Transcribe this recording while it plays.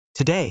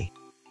Today,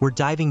 we're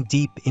diving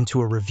deep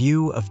into a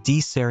review of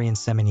D Sarian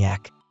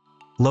Seminyak,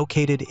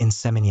 located in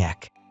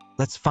Seminyak.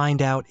 Let's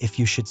find out if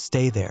you should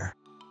stay there.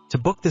 To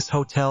book this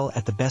hotel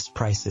at the best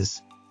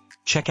prices,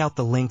 check out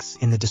the links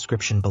in the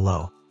description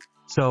below.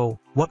 So,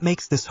 what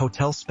makes this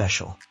hotel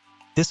special?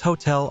 This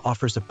hotel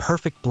offers a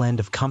perfect blend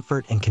of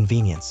comfort and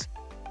convenience,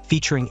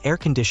 featuring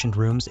air-conditioned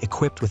rooms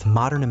equipped with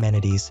modern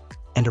amenities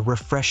and a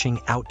refreshing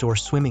outdoor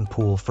swimming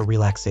pool for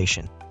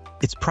relaxation.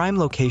 Its prime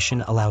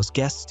location allows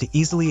guests to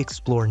easily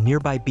explore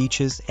nearby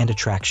beaches and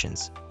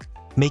attractions,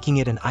 making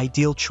it an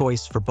ideal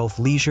choice for both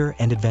leisure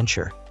and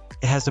adventure.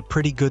 It has a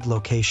pretty good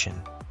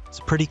location. It's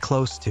pretty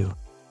close to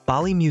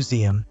Bali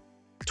Museum,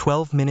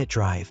 12-minute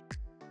drive,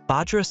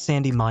 Bajra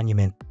Sandi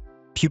Monument,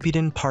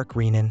 Pupudan Park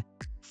Renan,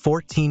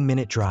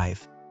 14-minute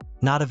drive,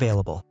 not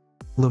available.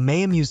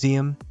 Lumaya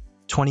Museum,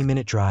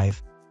 20-minute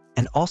drive,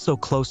 and also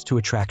close to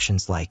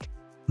attractions like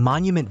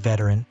Monument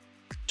Veteran,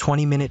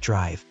 20-minute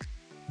drive.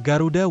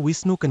 Garuda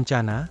Wisnu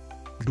Kencana,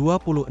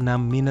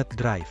 26-minute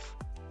drive.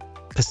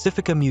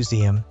 Pacifica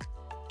Museum,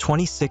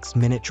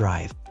 26-minute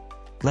drive.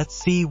 Let's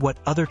see what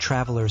other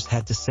travelers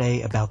had to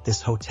say about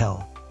this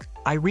hotel.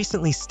 I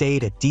recently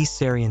stayed at D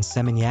Sarian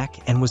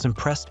Seminyak and was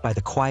impressed by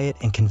the quiet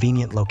and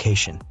convenient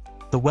location.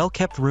 The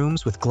well-kept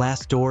rooms with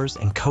glass doors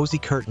and cozy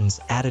curtains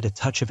added a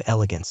touch of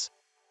elegance,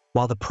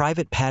 while the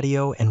private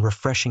patio and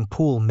refreshing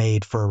pool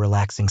made for a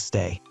relaxing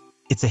stay.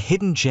 It's a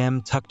hidden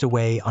gem tucked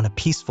away on a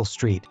peaceful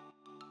street,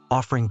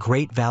 offering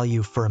great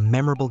value for a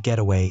memorable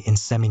getaway in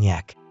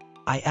Seminyak.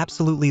 I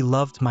absolutely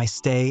loved my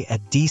stay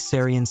at D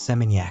Sarian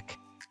Seminyak.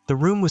 The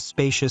room was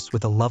spacious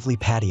with a lovely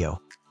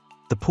patio.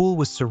 The pool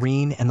was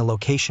serene and the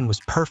location was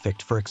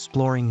perfect for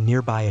exploring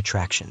nearby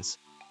attractions.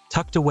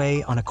 Tucked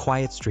away on a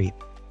quiet street,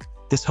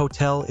 this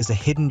hotel is a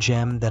hidden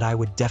gem that I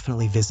would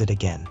definitely visit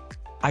again.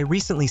 I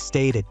recently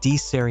stayed at D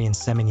Sarian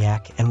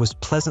Seminyak and was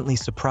pleasantly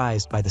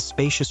surprised by the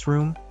spacious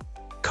room,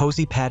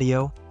 cozy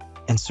patio,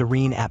 and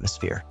serene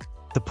atmosphere.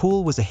 The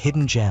pool was a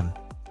hidden gem,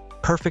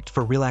 perfect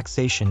for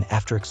relaxation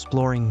after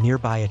exploring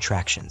nearby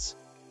attractions.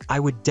 I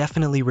would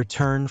definitely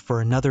return for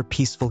another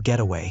peaceful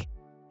getaway.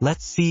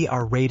 Let's see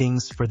our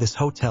ratings for this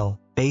hotel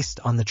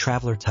based on the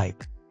traveler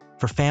type.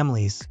 For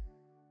families,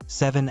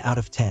 7 out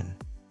of 10.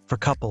 For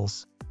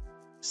couples,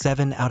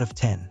 7 out of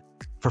 10.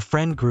 For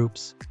friend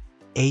groups,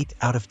 8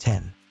 out of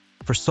 10.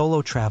 For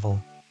solo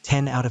travel,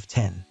 10 out of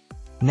 10.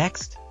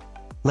 Next,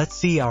 let's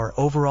see our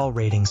overall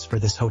ratings for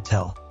this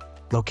hotel.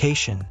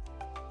 Location,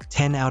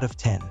 10 out of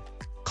 10.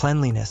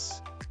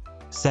 Cleanliness,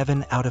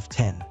 7 out of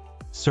 10.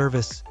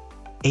 Service,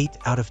 8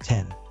 out of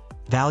 10.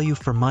 Value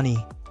for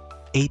money,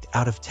 8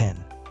 out of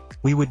 10.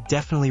 We would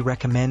definitely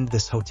recommend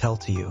this hotel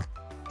to you.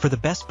 For the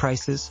best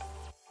prices,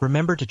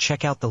 remember to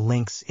check out the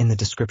links in the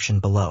description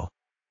below.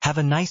 Have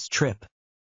a nice trip.